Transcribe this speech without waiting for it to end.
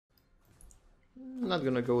I'm not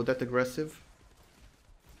gonna go that aggressive.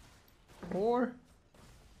 Or...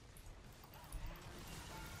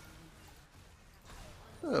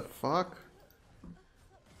 the fuck?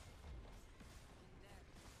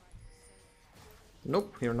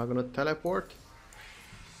 Nope, you're not gonna teleport.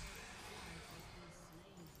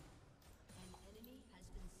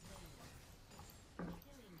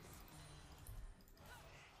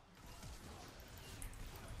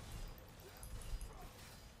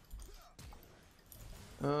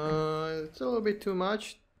 It's a little bit too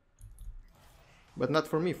much. But not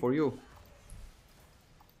for me, for you.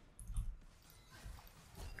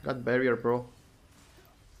 Got barrier, bro.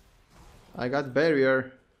 I got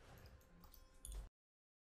barrier.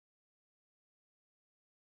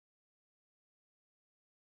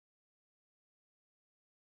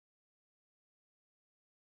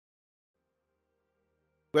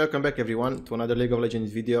 Welcome back everyone to another League of Legends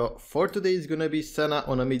video. For today is gonna be Senna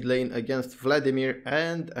on a mid lane against Vladimir,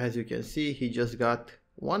 and as you can see he just got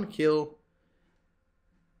one kill.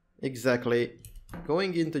 Exactly.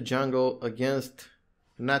 Going into jungle against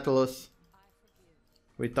Nautilus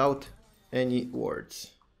without any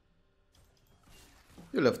words.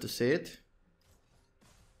 You love to see it.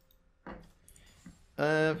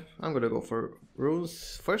 I'm gonna go for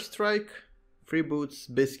runes. First strike, free boots,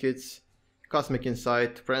 biscuits, cosmic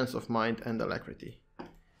insight, presence of mind, and alacrity.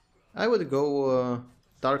 I would go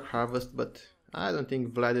dark harvest, but I don't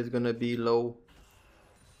think Vlad is gonna be low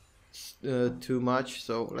too much,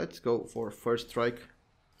 so let's go for first strike.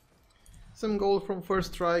 Some gold from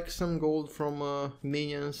first strike, some gold from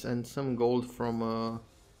minions, and some gold from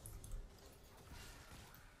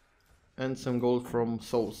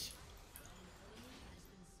souls.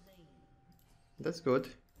 That's good.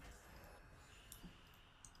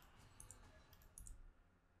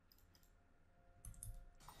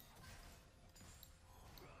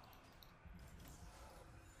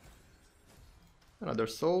 Another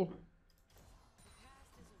soul.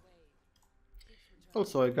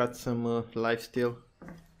 Also I got some life steal.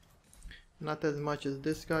 Not as much as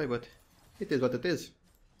this guy, but it is what it is.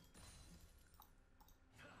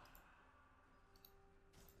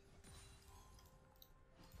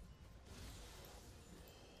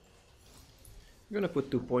 I'm gonna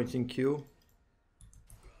put 2 points in Q.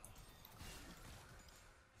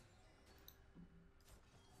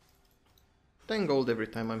 $10 gold every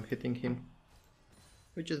time I'm hitting him,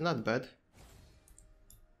 which is not bad.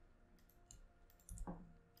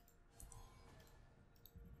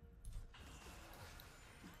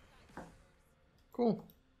 Cool.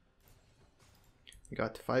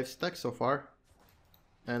 Got 5 stacks so far,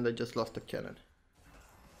 and I just lost a cannon.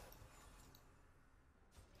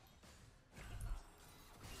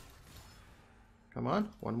 Come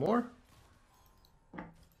on, one more.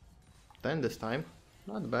 10 this time,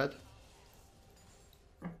 not bad.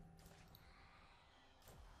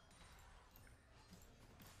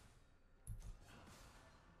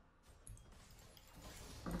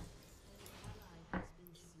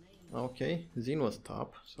 Okay, Zin was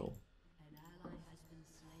top, so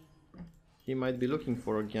he might be looking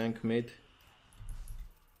for a gank mid.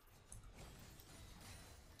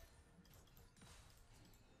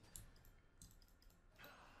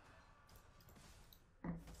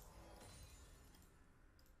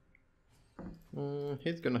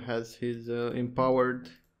 He's gonna have his empowered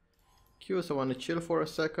Q, so I wanna chill for a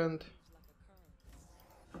second.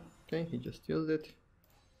 Okay, he just used it.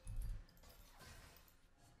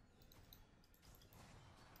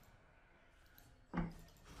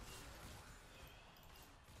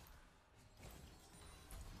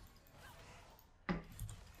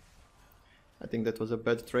 I think that was a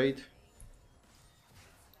bad trade.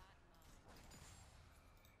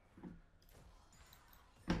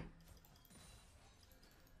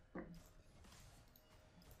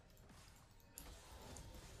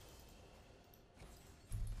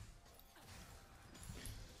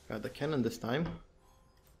 Got the cannon this time.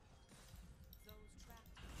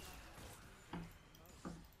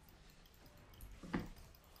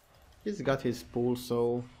 He's got his pool,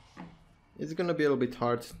 so it's gonna be a little bit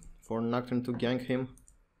hard for Nocturne to gank him.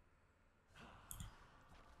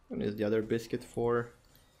 And use the other biscuit for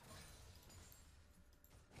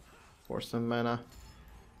some mana.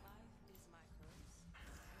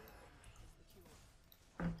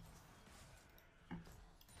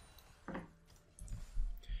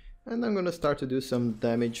 And I'm gonna start to do some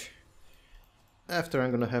damage after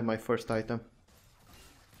I'm gonna have my first item.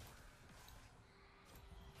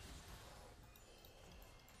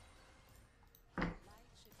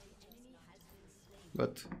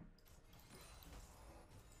 But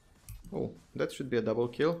oh, that should be a double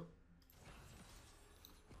kill.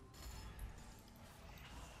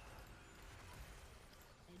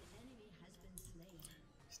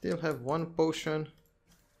 Still have one potion.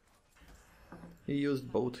 He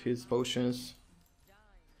used both his potions.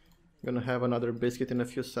 Gonna have another biscuit in a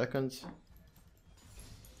few seconds.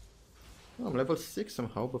 Oh, I'm level 6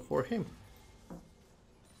 somehow before him.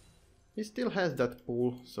 He still has that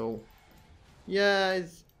pool, so... Yeah,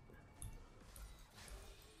 it's...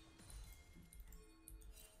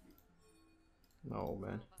 No,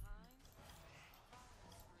 man.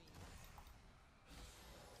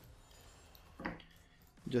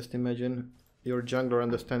 Just imagine your jungler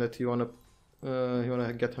understand that you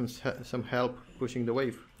wanna get him some help pushing the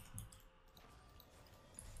wave.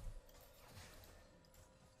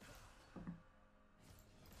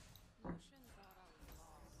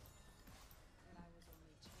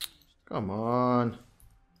 Come on.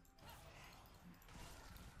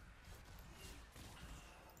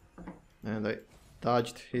 And I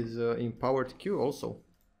dodged his empowered Q also.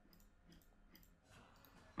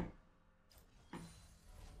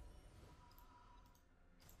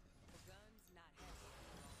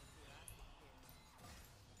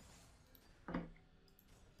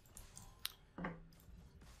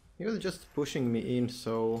 He was just pushing me in,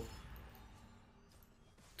 so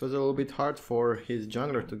it was a little bit hard for his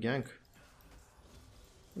jungler to gank.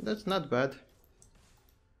 That's not bad.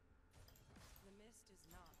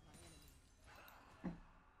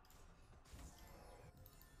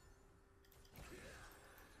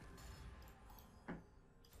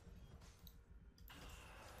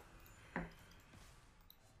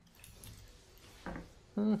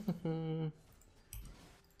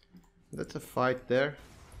 That's a fight there.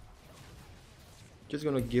 Just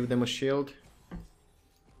gonna give them a shield.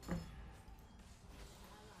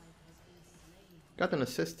 Got an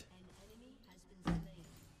assist.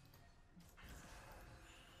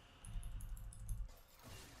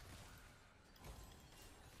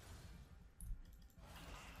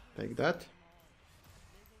 Take that.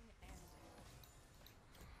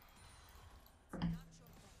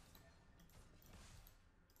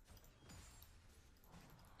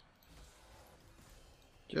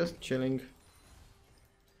 Just chilling.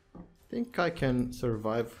 Think I can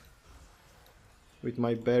survive with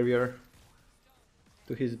my barrier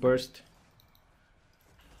to his burst.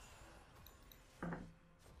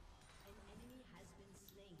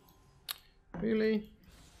 Really?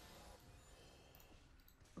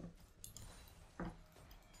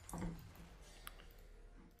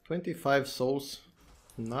 $25 souls,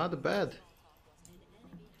 not bad.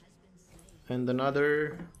 And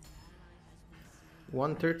another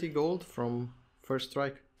 130 gold from first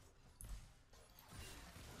strike.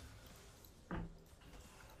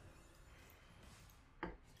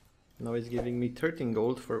 Now he's giving me 13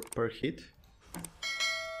 gold per hit.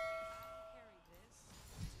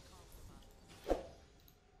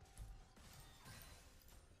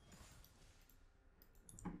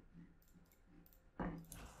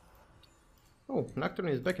 Oh, Nocturne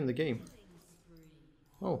is back in the game.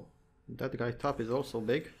 Oh, that guy top is also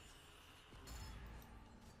big.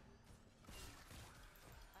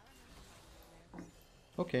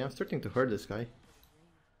 Okay, I'm starting to hurt this guy.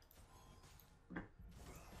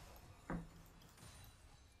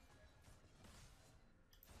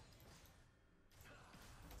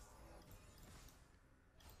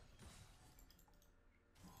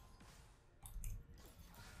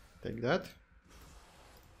 Take that.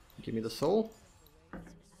 Give me the soul.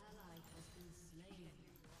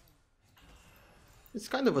 It's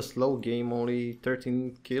kind of a slow game, only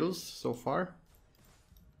 13 kills so far.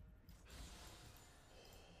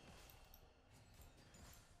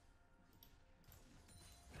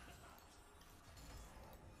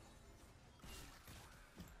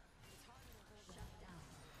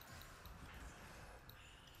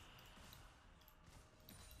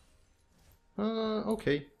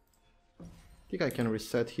 Okay. I think I can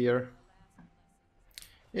reset here,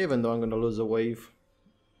 even though I'm gonna lose a wave.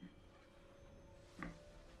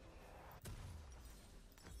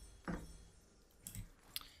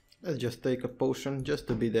 Let's just take a potion just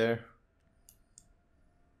to be there.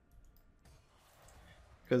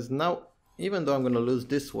 Because now, even though I'm gonna lose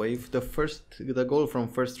this wave, the goal from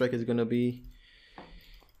first strike is gonna be,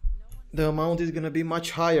 the amount is gonna be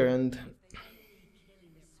much higher, and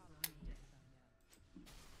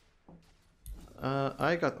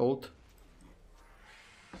I got ult.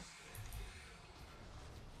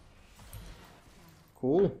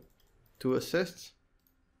 Cool. 2 assists.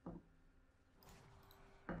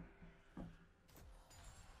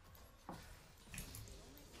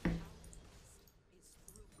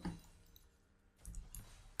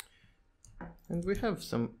 And we have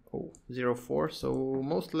some 0-4, so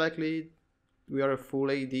most likely we are a full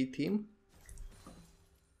AD team.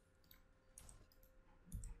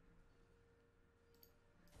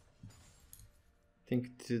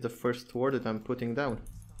 think this is the first word that I'm putting down.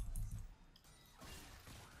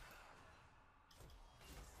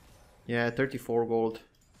 Yeah, 34 gold.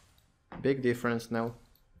 Big difference now.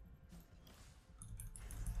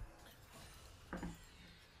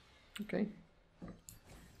 Okay.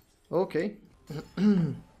 Okay.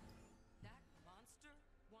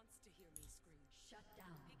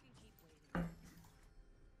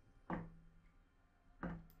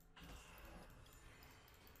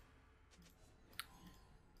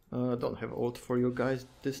 Don't have ult for you guys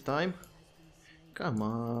this time. Come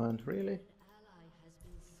on, really?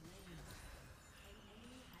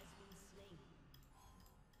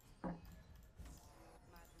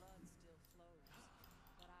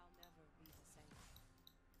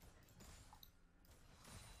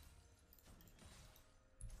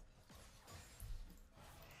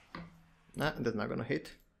 Nah, that's not gonna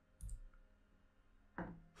hit.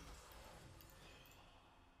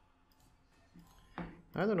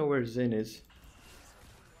 I don't know where Zen is.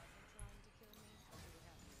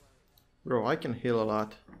 Bro, I can heal a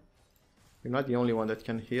lot. You're not the only one that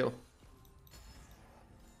can heal.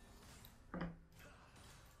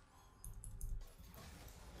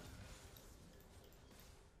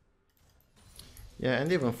 Yeah,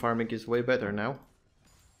 and even farming is way better now.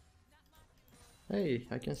 Hey,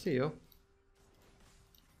 I can see you.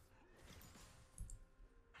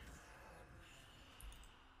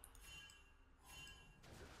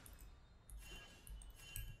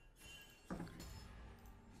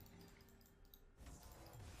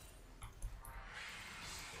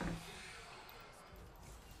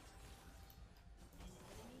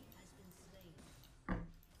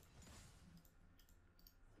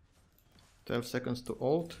 "12 seconds to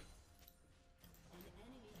ult.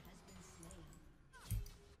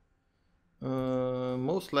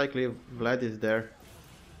 Most likely Vlad is there.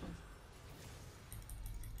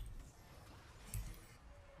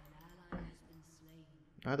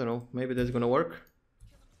 I don't know, maybe that's gonna work.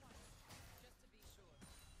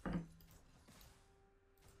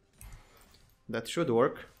 That should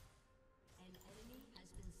work.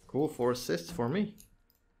 Cool, 4 assists for me.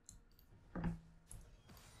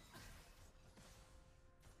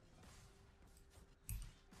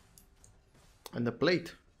 And the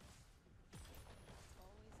plate.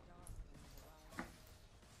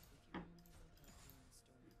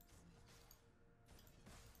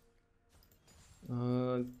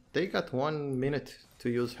 They got 1 minute to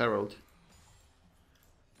use Herald.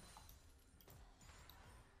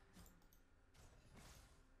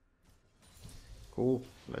 Cool,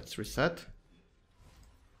 let's reset.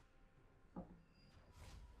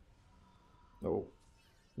 Oh,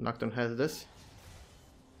 Nocturne has this.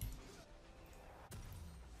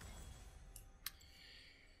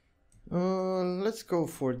 Let's go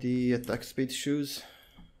for the attack speed shoes.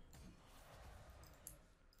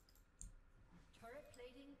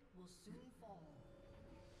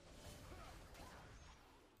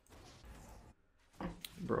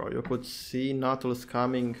 Bro, you could see Nautilus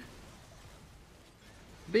coming.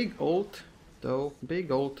 Big ult, though,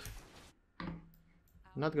 big ult.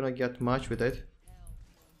 Not gonna get much with it.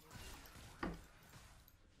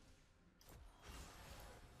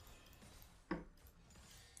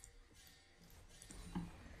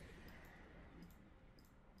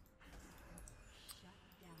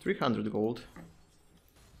 $300 gold.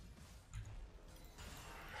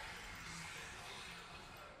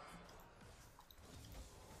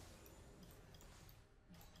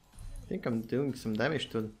 I think I'm doing some damage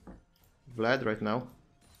to Vlad right now.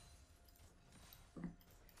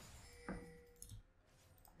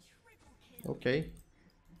 Okay.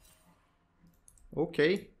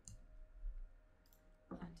 Okay.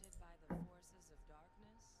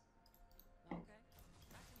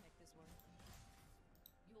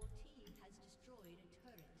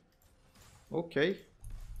 Okay.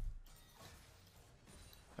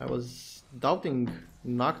 I was doubting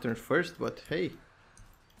Nocturne first, but hey,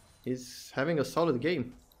 he's having a solid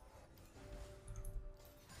game.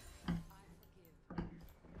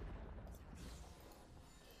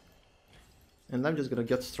 And I'm just gonna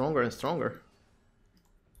get stronger and stronger.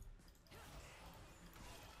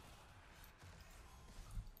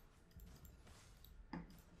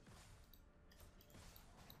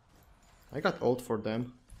 I got ult for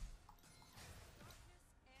them.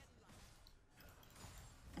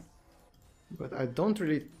 But I don't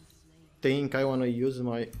really think I want to use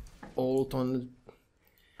my ult on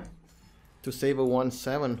to save a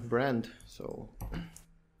 1-7 brand, so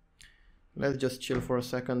let's just chill for a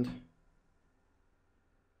second.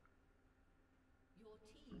 Your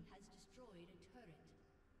team has destroyed a turret.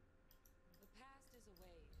 The past is a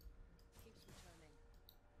wave, keeps returning.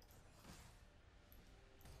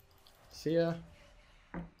 See ya.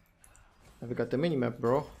 Have got the minimap,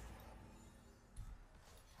 bro.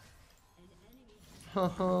 Ho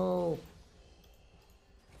ho.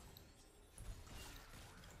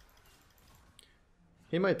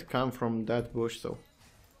 He might come from that bush, so.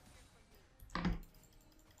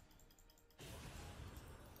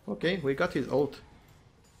 Okay, we got his ult.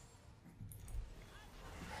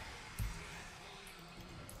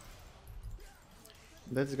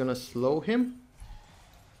 That's gonna slow him.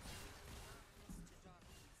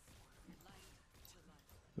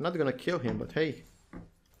 Not gonna kill him, but hey.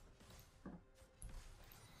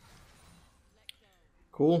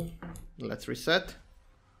 Cool. Let's reset.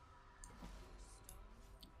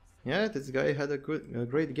 Yeah, this guy had a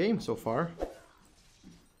great game so far.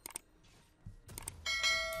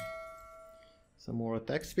 Some more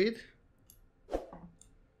attack speed.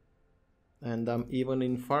 And I'm even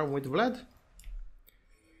in farm with Vlad.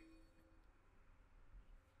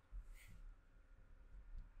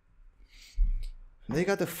 They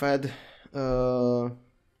got a fed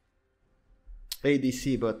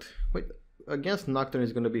ADC, but wait, against Nocturne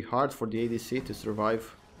is gonna be hard for the ADC to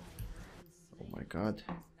survive. Oh my god.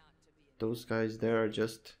 Those guys there are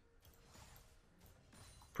just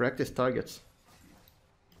practice targets.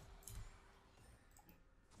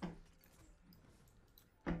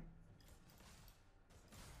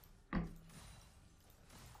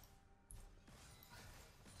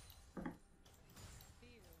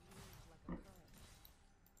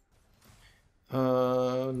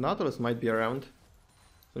 Nautilus might be around,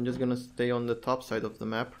 so I'm just gonna stay on the top side of the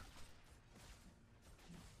map.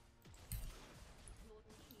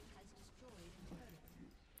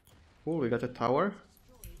 Cool, we got a tower.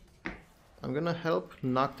 I'm gonna help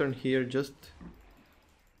Nocturne here just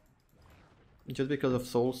because of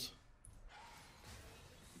souls.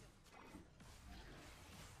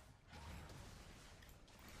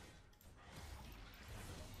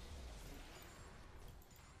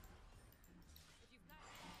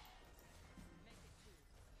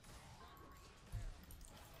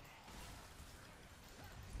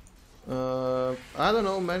 I don't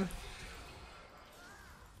know, man.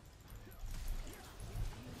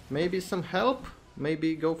 Maybe some help?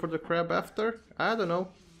 Maybe go for the crab after? I don't know.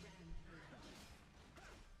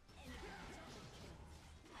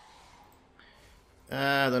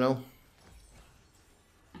 I don't know.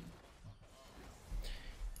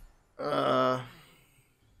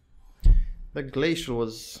 The glacial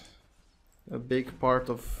was a big part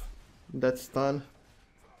of that stun.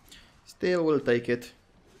 Still, we'll take it.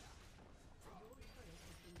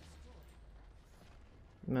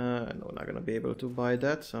 No, not gonna be able to buy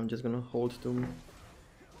that, so I'm just gonna hold to.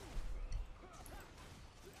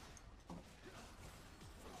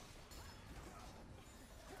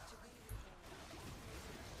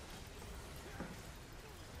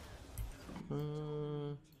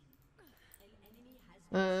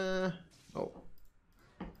 Oh.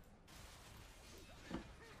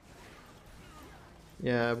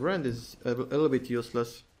 Yeah, Brand is a little bit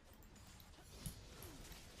useless.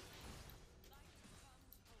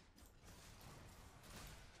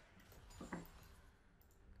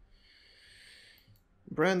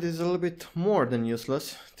 Brand is a little bit more than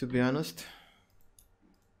useless, to be honest.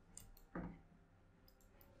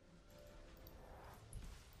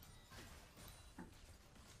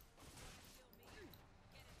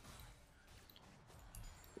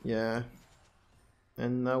 Yeah.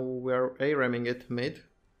 And now we're A-ramming it mid.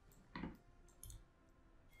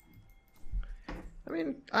 I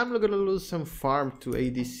mean, I'm gonna lose some farm to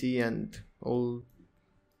ADC and all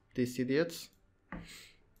these idiots.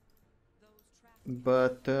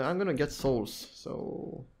 But I'm gonna get souls,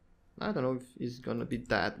 so I don't know if it's gonna be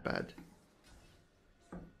that bad.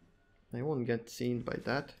 I won't get seen by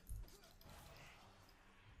that.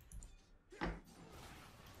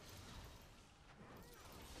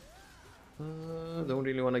 Don't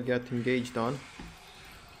really want to get engaged on.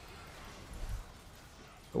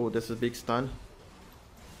 Oh, that's a big stun.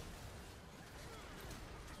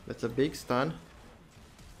 That's a big stun.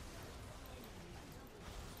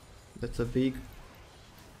 That's a big...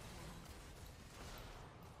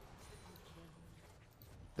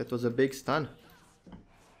 That was a big stun.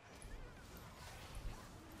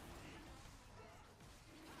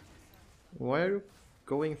 Why are you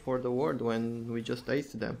going for the ward when we just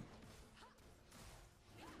aced them?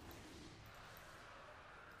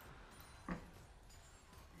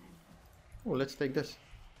 Oh, let's take this.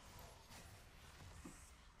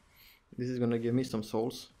 This is gonna give me some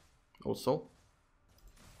souls also.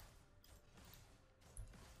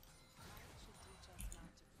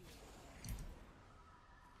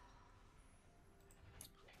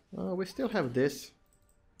 We still have this.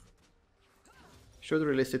 Should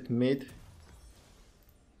release it mid.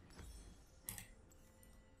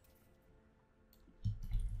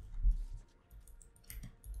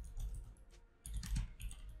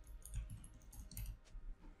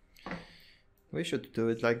 We should do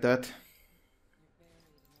it like that.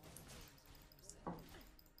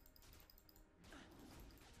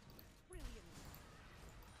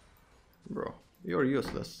 Bro, you're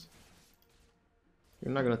useless.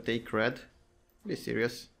 You're not gonna take red. Be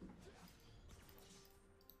serious.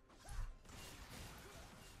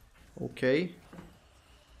 Okay.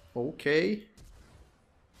 Okay.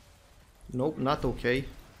 Nope, not okay.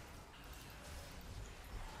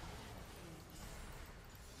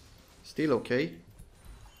 Still okay.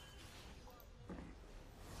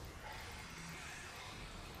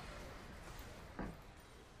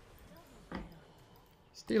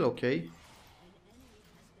 Still okay.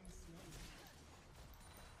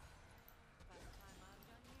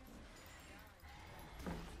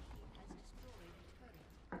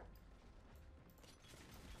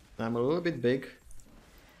 I'm a little bit big.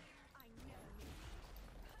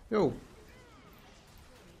 Yo.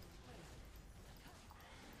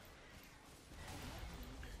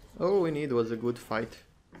 All we need was a good fight.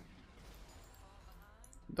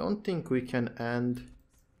 Don't think we can end.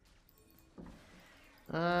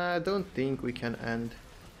 I don't think we can end.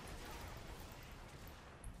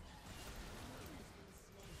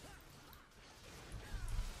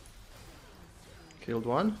 Killed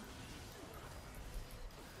one.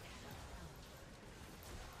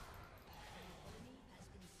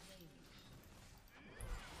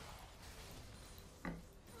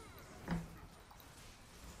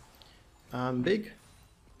 I'm big.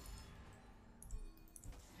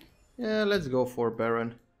 Yeah, let's go for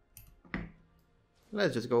Baron.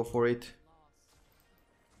 Let's just go for it.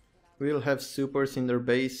 We'll have supers in their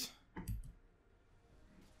base.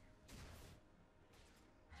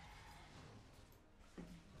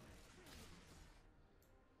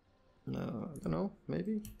 I don't know,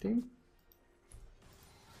 maybe team?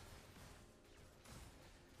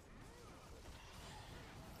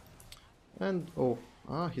 And oh,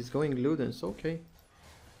 he's going Ludens, okay.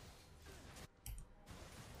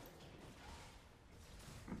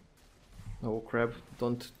 Oh crap,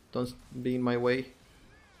 don't be in my way.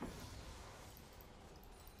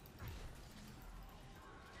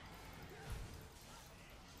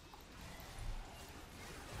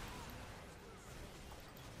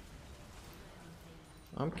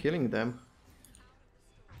 I'm killing them.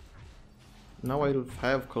 Now I'll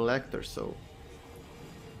have collector, so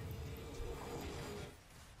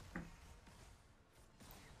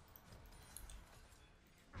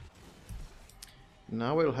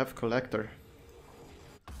now we'll have collector.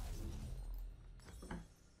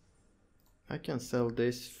 I can sell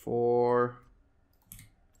this for...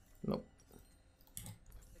 Nope.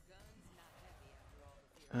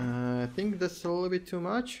 I think that's a little bit too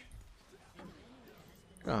much.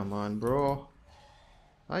 Come on, bro.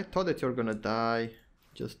 I thought that you're gonna die.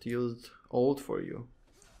 Just used ult for you.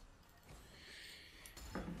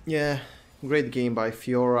 Yeah, great game by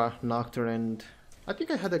Fiora, Nocturne, and I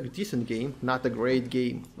think I had a decent game. Not a great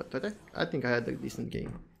game, but I think I had a decent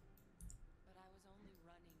game. But I was only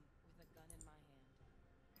running with a gun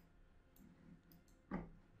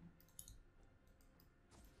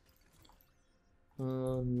in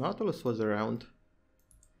my hand. Nautilus was around.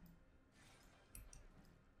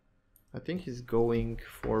 I think he's going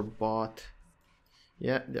for bot.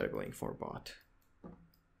 Yeah, they're going for bot.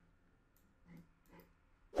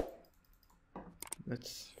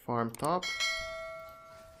 Let's farm top.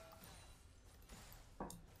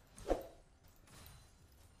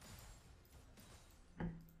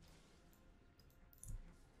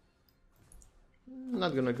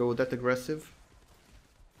 Not gonna go that aggressive.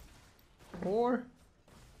 Or...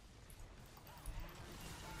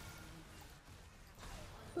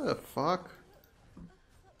 the fuck?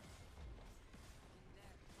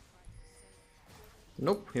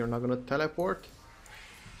 Nope, you're not gonna teleport.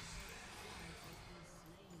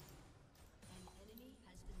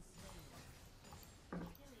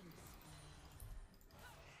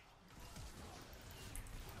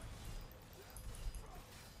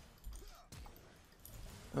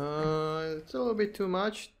 It's a little bit too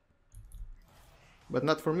much, but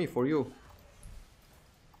not for me, for you.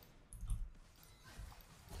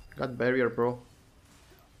 Got barrier, bro.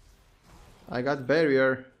 I got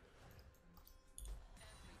barrier.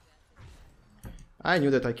 I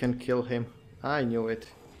knew that I can kill him. I knew it.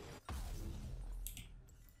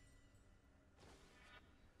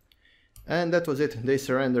 And that was it. They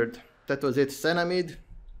surrendered. That was it. Senna mid.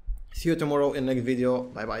 See you tomorrow in next video.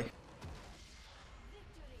 Bye bye.